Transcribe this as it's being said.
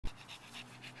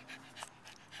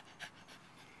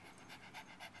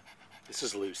This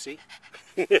is Lucy.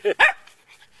 And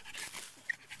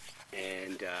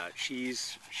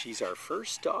she's our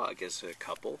first dog as a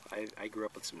couple. I grew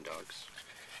up with some dogs,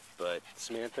 but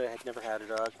Samantha had never had a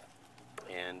dog,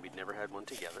 and we'd never had one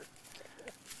together.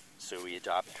 So we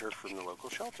adopted her from the local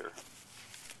shelter.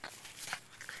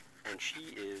 And she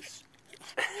is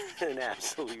an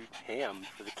absolute ham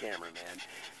for the camera, man.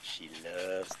 She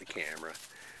loves the camera.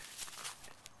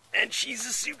 And she's a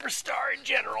superstar in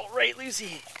general, right,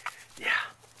 Lucy? Yeah.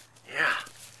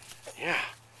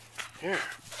 And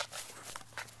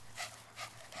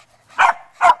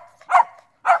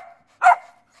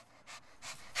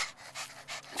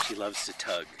she loves to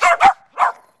tug.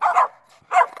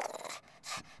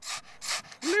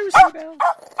 Lucy Bell.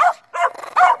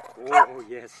 Oh,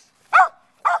 yes.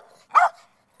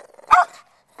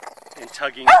 And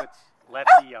tugging puts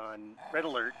Lefty on red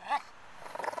alert.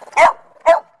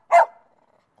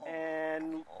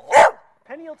 And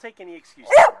Penny will take any excuse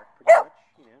to bark, pretty much,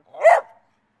 you know.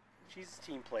 She's a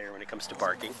team player when it comes to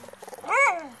barking.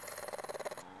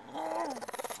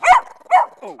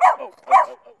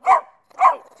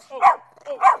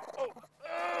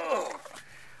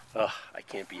 Oh, I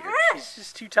can't beat her. She's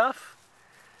just too tough.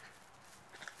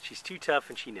 She's too tough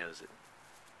and she knows it.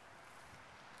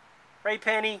 Right,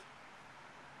 Penny?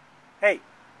 Hey,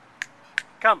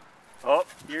 come. Oh,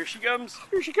 here she comes.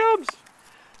 Here she comes.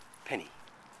 Penny,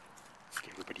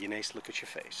 give everybody a nice look at your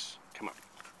face. Come on.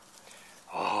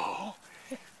 Oh.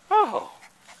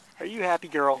 Are you happy,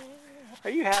 girl? Are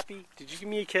you happy? Did you give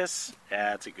me a kiss?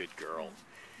 That's a good girl.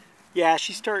 Yeah,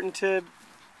 she's starting to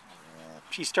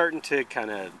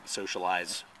kind of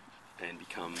socialize and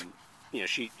become, you know,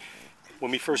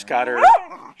 when we first got her,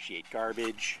 she ate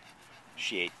garbage,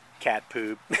 she ate cat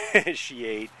poop, she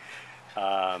ate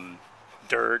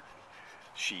dirt,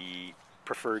 she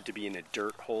preferred to be in a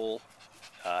dirt hole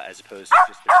as opposed to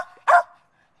just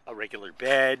a regular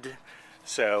bed.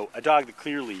 So a dog that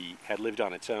clearly had lived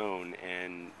on its own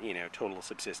and, you know, total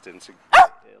subsistence,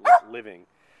 living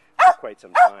for quite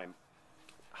some time.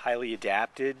 Highly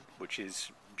adapted, which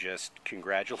is just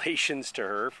congratulations to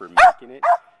her for making it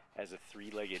as a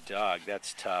three-legged dog.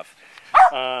 That's tough.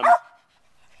 But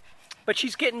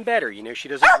she's getting better. You know, she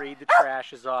doesn't raid the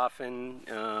trash as often.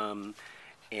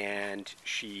 And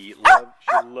she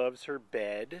loves her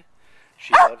bed.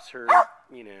 She loves her,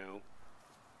 you know,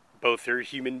 both her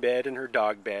human bed and her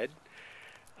dog bed.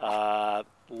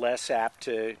 Less apt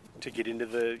to get into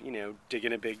the, you know,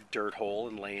 digging a big dirt hole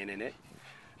and laying in it,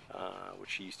 which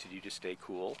she used to do to stay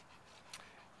cool.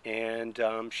 And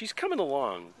she's coming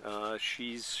along.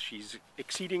 She's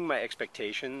exceeding my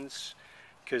expectations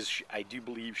because I do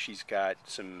believe she's got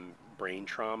some brain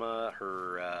trauma.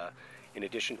 Her in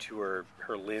addition to her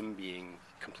limb being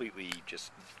completely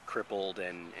just crippled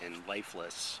and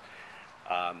lifeless,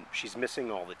 she's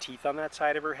missing all the teeth on that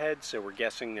side of her head, so we're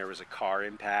guessing there was a car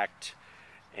impact,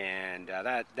 and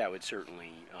that would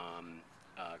certainly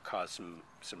cause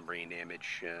some brain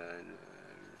damage,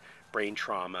 brain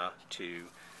trauma to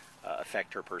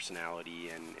affect her personality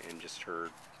and just her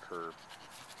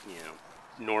you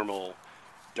know, normal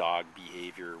dog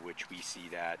behavior, which we see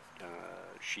that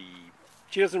she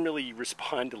doesn't really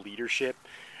respond to leadership.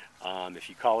 If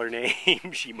you call her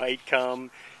name, she might come.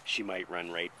 She might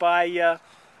run right by you.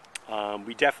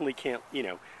 We definitely can't, you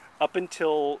know, up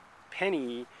until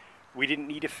Penny, we didn't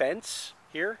need a fence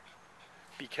here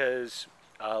because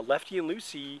Lefty and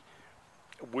Lucy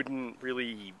wouldn't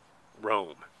really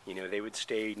roam. You know, they would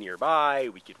stay nearby.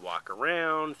 We could walk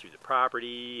around through the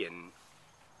property and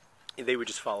they would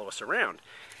just follow us around.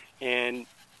 And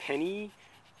Penny,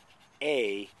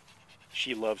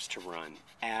 she loves to run.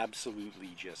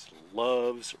 Absolutely just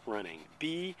loves running.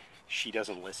 B, she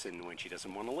doesn't listen when she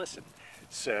doesn't want to listen.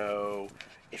 So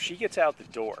if she gets out the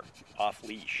door off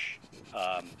leash,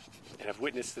 and I've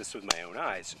witnessed this with my own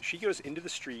eyes, she goes into the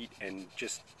street and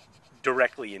just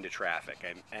directly into traffic.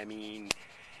 I mean,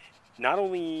 not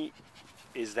only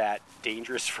is that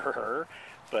dangerous for her,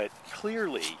 but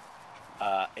clearly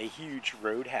a huge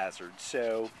road hazard.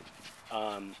 So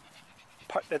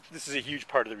this is a huge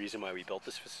part of the reason why we built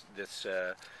this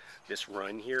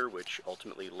run here, which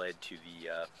ultimately led to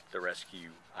the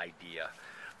rescue idea.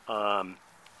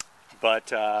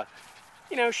 But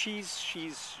you know, she's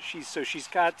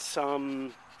got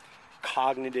some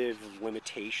cognitive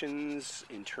limitations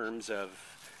in terms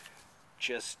of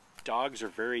just dogs are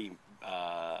very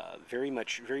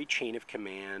chain of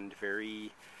command,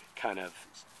 very kind of,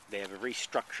 they have a very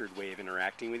structured way of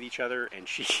interacting with each other, and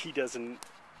she doesn't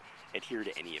adhere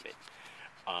to any of it,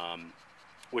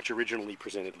 which originally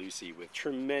presented Lucy with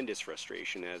tremendous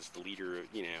frustration as the leader,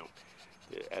 you know,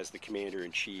 as the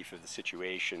commander-in-chief of the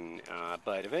situation.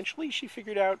 But eventually, she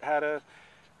figured out how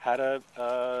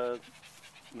to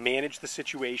manage the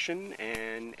situation,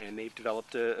 and they've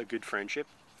developed a good friendship.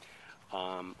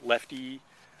 Lefty,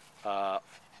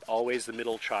 always the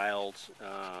middle child,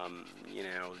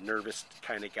 nervous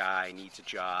kind of guy, needs a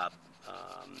job,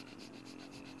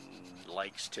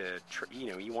 likes to,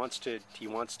 he wants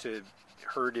to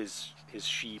herd his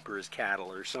sheep or his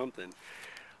cattle or something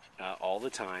all the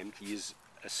time. He's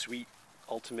a sweet,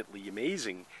 ultimately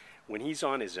amazing. When he's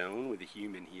on his own with a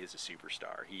human, he is a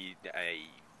superstar.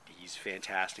 He's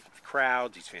fantastic with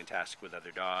crowds. He's fantastic with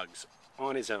other dogs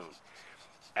on his own.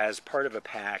 As part of a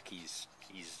pack, he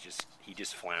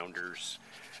just flounders.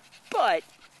 But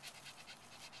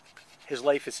his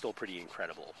life is still pretty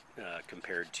incredible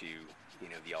compared to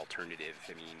the alternative.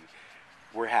 I mean,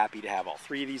 we're happy to have all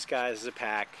three of these guys as a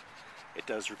pack. It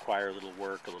does require a little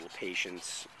work, a little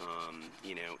patience,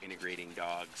 integrating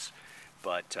dogs.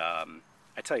 But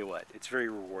I tell you what, it's very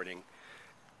rewarding.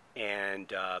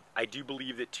 And I do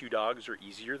believe that two dogs are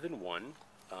easier than one,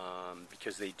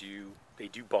 because they do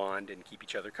bond and keep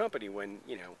each other company when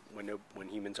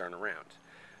humans aren't around.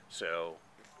 So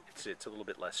it's a little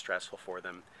bit less stressful for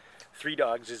them. Three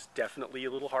dogs is definitely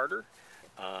a little harder.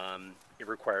 It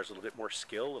requires a little bit more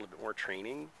skill, a little bit more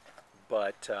training,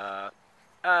 but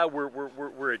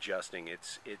we're adjusting.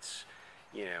 It's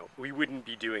we wouldn't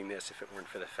be doing this if it weren't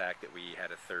for the fact that we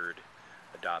had a third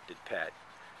adopted pet.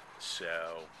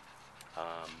 So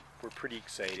we're pretty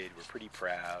excited, we're pretty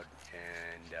proud,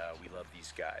 and we love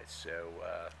these guys. So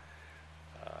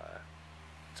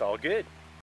it's all good.